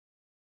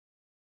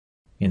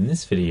In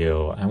this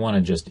video, I want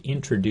to just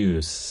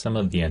introduce some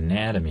of the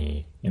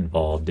anatomy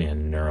involved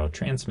in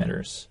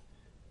neurotransmitters.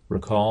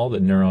 Recall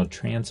that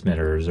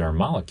neurotransmitters are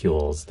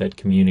molecules that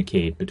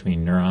communicate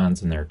between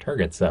neurons and their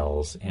target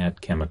cells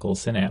at chemical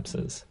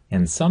synapses.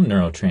 And some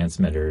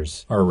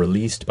neurotransmitters are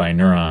released by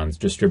neurons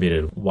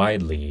distributed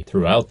widely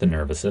throughout the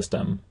nervous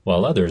system,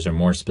 while others are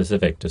more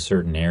specific to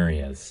certain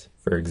areas.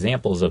 For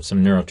examples of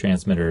some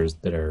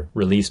neurotransmitters that are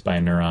released by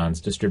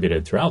neurons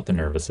distributed throughout the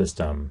nervous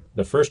system,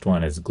 the first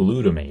one is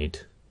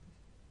glutamate,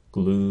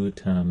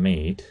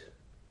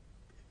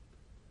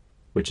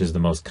 which is the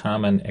most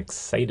common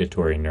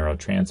excitatory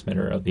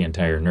neurotransmitter of the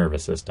entire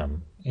nervous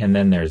system. And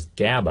then there's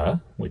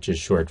GABA, which is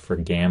short for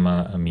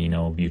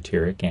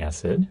gamma-aminobutyric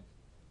acid,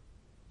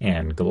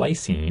 and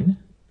glycine,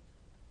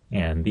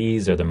 and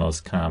these are the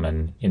most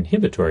common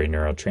inhibitory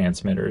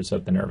neurotransmitters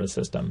of the nervous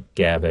system.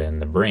 GABA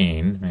in the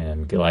brain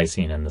and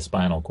glycine in the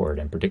spinal cord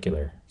in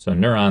particular. So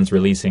neurons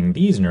releasing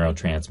these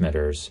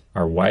neurotransmitters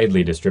are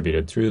widely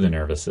distributed through the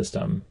nervous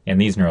system,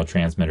 and these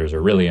neurotransmitters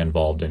are really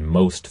involved in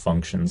most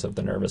functions of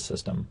the nervous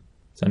system.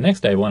 So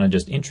next I want to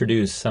just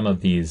introduce some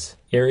of these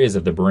areas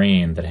of the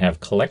brain that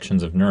have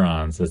collections of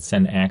neurons that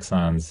send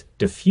axons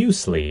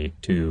diffusely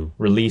to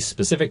release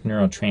specific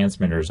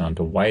neurotransmitters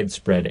onto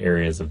widespread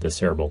areas of the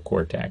cerebral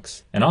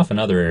cortex, and often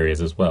other areas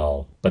as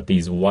well. But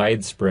these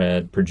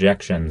widespread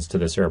projections to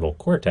the cerebral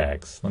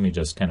cortex, let me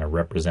just kind of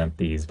represent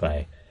these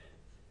by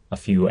a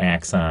few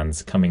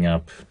axons coming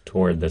up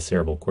toward the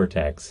cerebral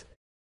cortex.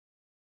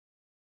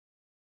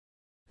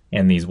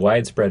 And these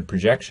widespread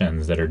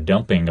projections that are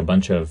dumping a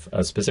bunch of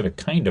a specific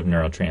kind of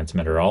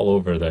neurotransmitter all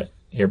over the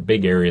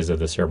big areas of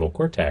the cerebral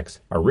cortex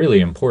are really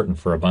important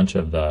for a bunch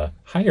of the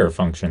higher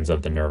functions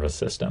of the nervous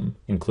system,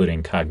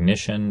 including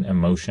cognition,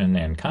 emotion,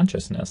 and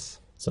consciousness.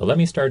 So let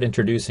me start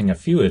introducing a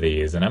few of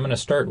these, and I'm going to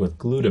start with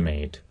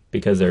glutamate,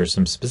 because there are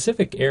some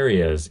specific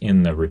areas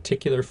in the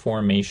reticular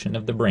formation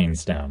of the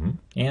brainstem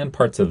and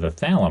parts of the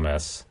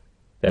thalamus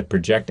that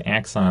project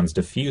axons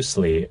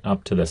diffusely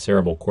up to the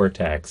cerebral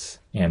cortex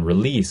and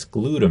release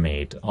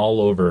glutamate all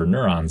over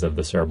neurons of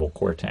the cerebral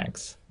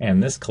cortex.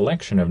 And this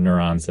collection of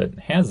neurons that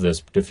has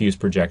this diffuse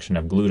projection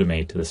of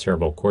glutamate to the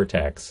cerebral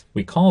cortex,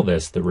 we call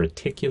this the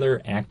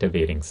reticular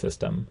activating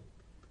system.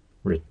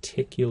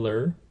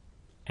 Reticular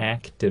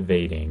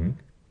activating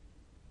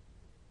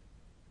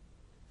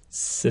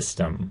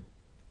system.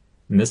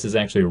 And this is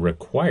actually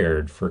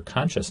required for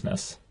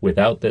consciousness.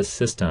 Without this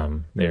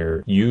system,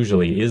 there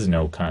usually is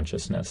no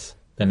consciousness.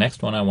 The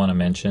next one I want to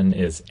mention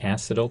is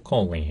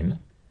acetylcholine.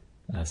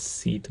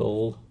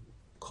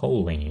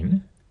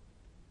 Acetylcholine.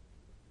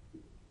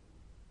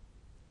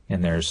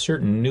 And there are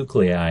certain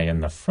nuclei in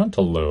the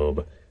frontal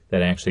lobe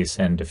that actually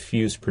send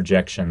diffuse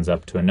projections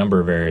up to a number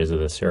of areas of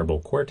the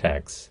cerebral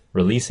cortex,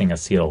 releasing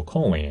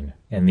acetylcholine.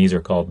 And these are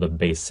called the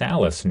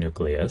basalis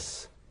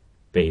nucleus.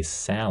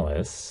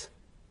 Basalis.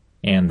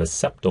 And the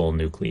septal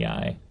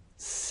nuclei.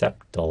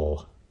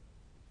 Septal.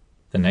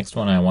 The next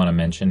one I want to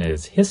mention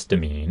is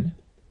histamine.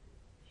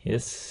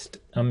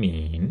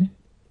 Histamine.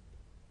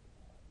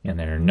 And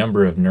there are a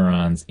number of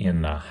neurons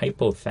in the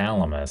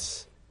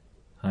hypothalamus.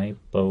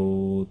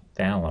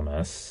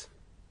 Hypothalamus.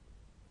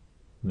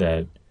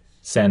 That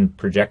send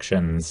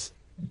projections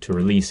to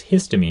release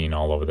histamine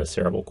all over the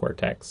cerebral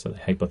cortex. So the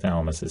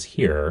hypothalamus is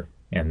here.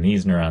 And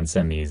these neurons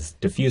send these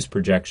diffuse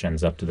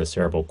projections up to the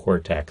cerebral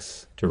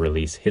cortex to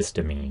release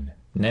histamine.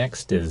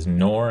 Next is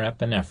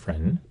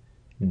norepinephrine.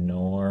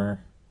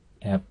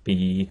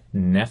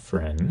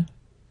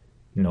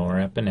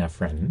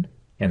 Norepinephrine.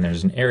 And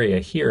there's an area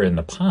here in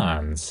the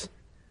pons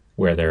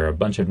where there are a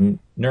bunch of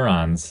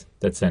neurons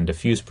that send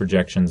diffuse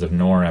projections of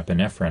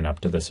norepinephrine up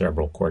to the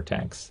cerebral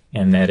cortex.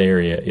 And that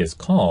area is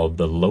called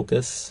the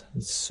locus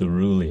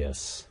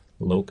coeruleus.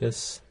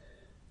 Locus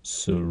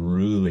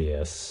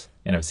coeruleus.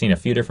 And I've seen a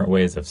few different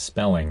ways of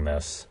spelling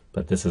this,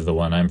 but this is the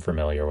one I'm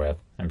familiar with.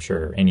 I'm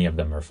sure any of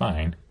them are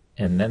fine.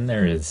 And then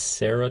there is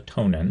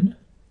serotonin.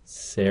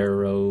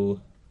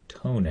 Serotonin.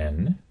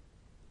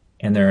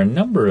 And there are a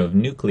number of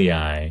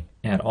nuclei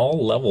at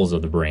all levels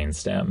of the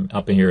brainstem,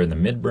 up here in the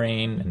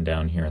midbrain and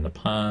down here in the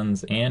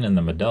pons and in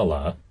the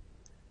medulla,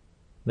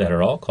 that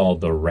are all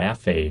called the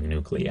raphe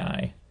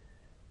nuclei.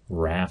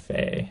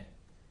 Raphe.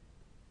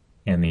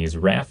 And these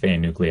raphe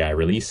nuclei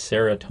release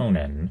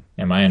serotonin,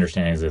 and my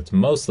understanding is it's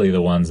mostly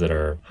the ones that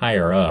are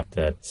higher up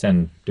that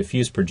send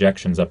diffuse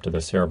projections up to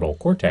the cerebral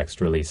cortex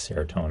to release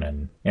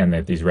serotonin, and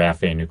that these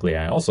raphe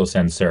nuclei also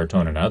send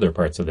serotonin to other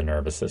parts of the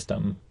nervous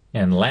system.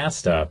 And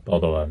last up,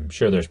 although I'm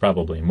sure there's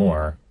probably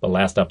more, the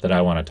last up that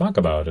I want to talk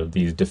about of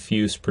these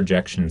diffuse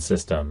projection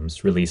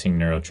systems releasing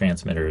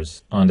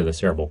neurotransmitters onto the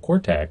cerebral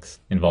cortex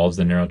involves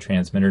the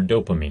neurotransmitter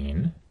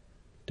dopamine.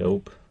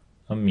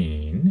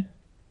 Dopamine.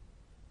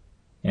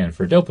 And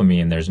for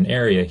dopamine, there's an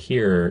area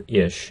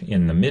here-ish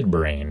in the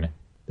midbrain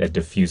that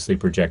diffusely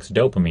projects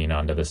dopamine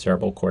onto the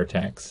cerebral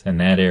cortex. And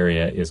that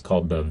area is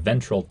called the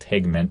ventral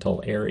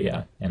tegmental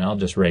area. And I'll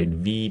just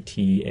write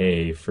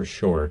VTA for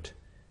short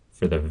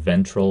for the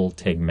ventral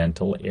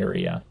tegmental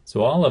area.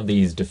 So all of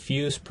these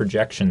diffuse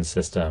projection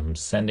systems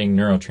sending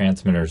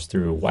neurotransmitters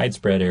through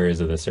widespread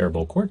areas of the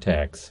cerebral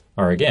cortex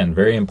are, again,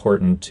 very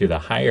important to the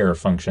higher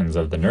functions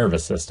of the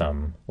nervous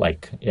system,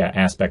 like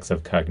aspects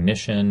of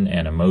cognition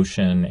and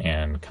emotion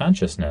and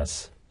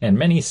consciousness. And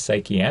many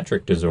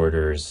psychiatric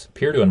disorders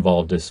appear to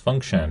involve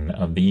dysfunction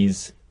of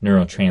these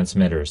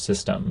neurotransmitter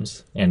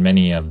systems, and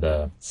many of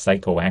the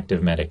psychoactive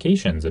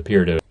medications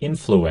appear to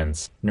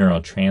influence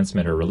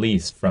neurotransmitter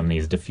release from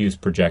these diffuse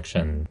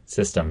projection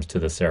systems to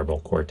the cerebral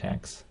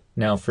cortex.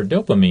 Now, for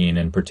dopamine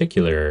in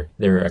particular,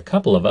 there are a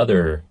couple of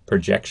other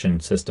projection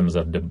systems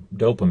of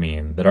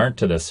dopamine that aren't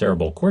to the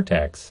cerebral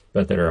cortex,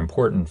 but that are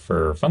important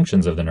for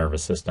functions of the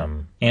nervous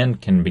system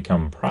and can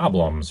become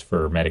problems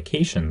for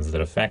medications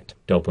that affect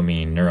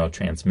dopamine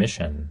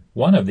neurotransmission.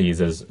 One of these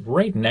is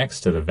right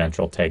next to the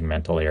ventral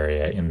tegmental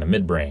area in the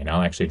midbrain.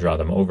 I'll actually draw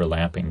them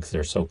overlapping because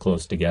they're so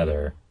close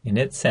together. And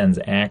it sends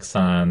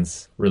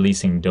axons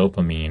releasing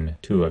dopamine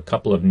to a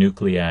couple of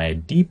nuclei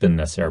deep in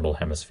the cerebral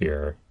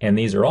hemisphere. And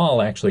these are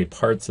all actually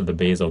parts of the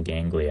basal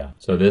ganglia.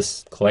 So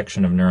this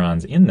collection of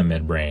neurons in the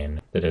midbrain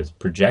that is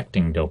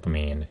projecting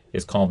dopamine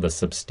is called the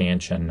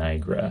substantia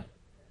nigra.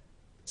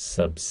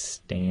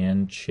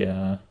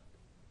 Substantia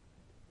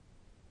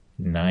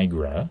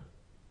nigra.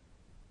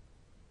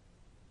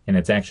 And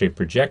it's actually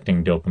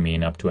projecting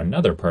dopamine up to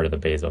another part of the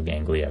basal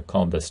ganglia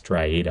called the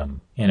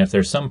striatum. And if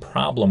there's some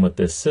problem with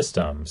this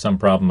system, some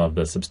problem of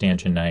the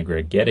substantia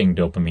nigra getting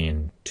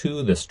dopamine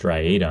to the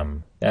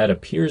striatum, that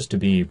appears to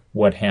be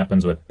what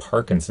happens with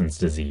Parkinson's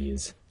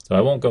disease. So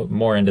I won't go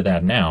more into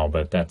that now,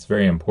 but that's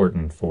very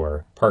important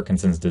for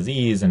Parkinson's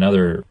disease and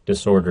other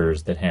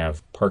disorders that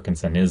have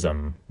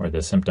Parkinsonism, or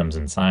the symptoms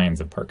and signs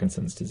of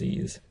Parkinson's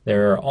disease.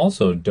 There are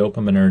also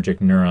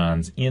dopaminergic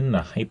neurons in the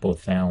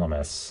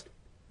hypothalamus.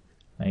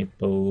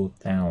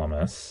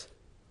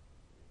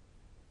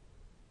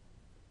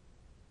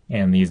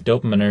 And these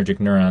dopaminergic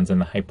neurons in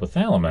the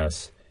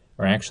hypothalamus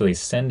are actually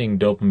sending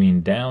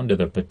dopamine down to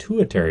the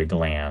pituitary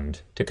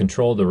gland to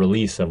control the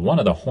release of one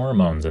of the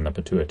hormones in the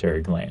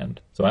pituitary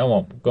gland. So I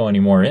won't go any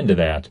more into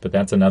that, but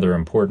that's another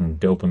important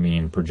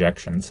dopamine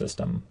projection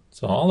system.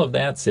 So all of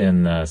that's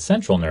in the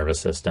central nervous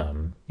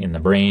system, in the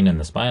brain and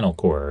the spinal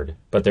cord,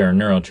 but there are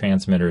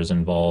neurotransmitters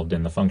involved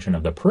in the function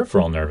of the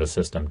peripheral nervous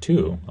system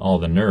too, all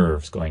the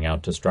nerves going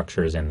out to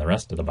structures in the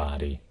rest of the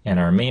body. And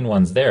our main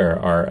ones there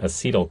are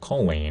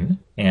acetylcholine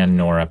and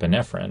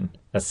norepinephrine.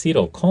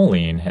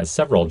 Acetylcholine has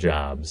several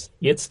jobs.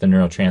 It's the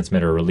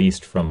neurotransmitter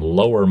released from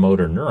lower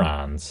motor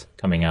neurons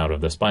coming out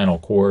of the spinal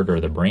cord or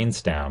the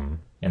brainstem,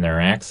 and their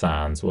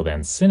axons will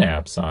then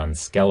synapse on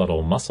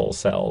skeletal muscle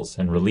cells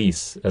and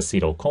release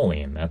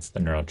acetylcholine. That's the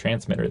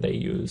neurotransmitter they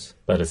use.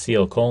 But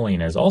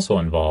acetylcholine is also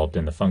involved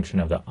in the function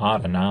of the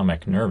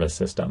autonomic nervous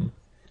system.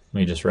 Let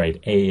me just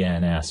write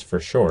ANS for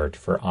short,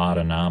 for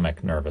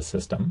autonomic nervous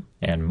system.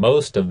 And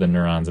most of the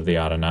neurons of the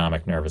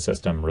autonomic nervous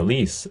system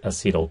release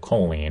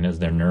acetylcholine as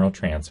their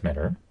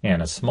neurotransmitter,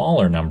 and a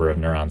smaller number of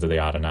neurons of the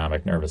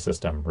autonomic nervous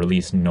system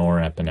release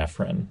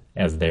norepinephrine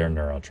as their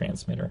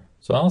neurotransmitter.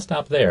 So I'll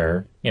stop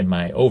there in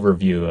my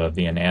overview of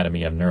the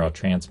anatomy of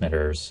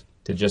neurotransmitters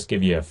to just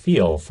give you a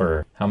feel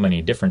for how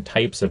many different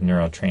types of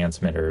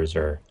neurotransmitters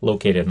are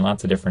located in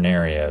lots of different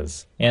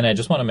areas. And I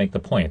just want to make the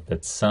point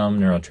that some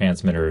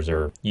neurotransmitters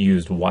are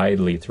used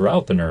widely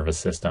throughout the nervous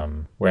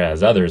system,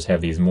 whereas others have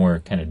these more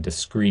kind of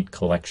discrete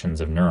collections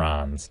of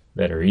neurons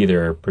that are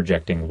either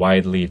projecting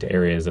widely to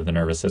areas of the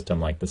nervous system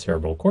like the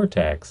cerebral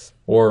cortex,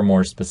 or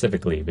more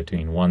specifically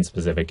between one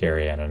specific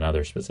area and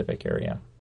another specific area.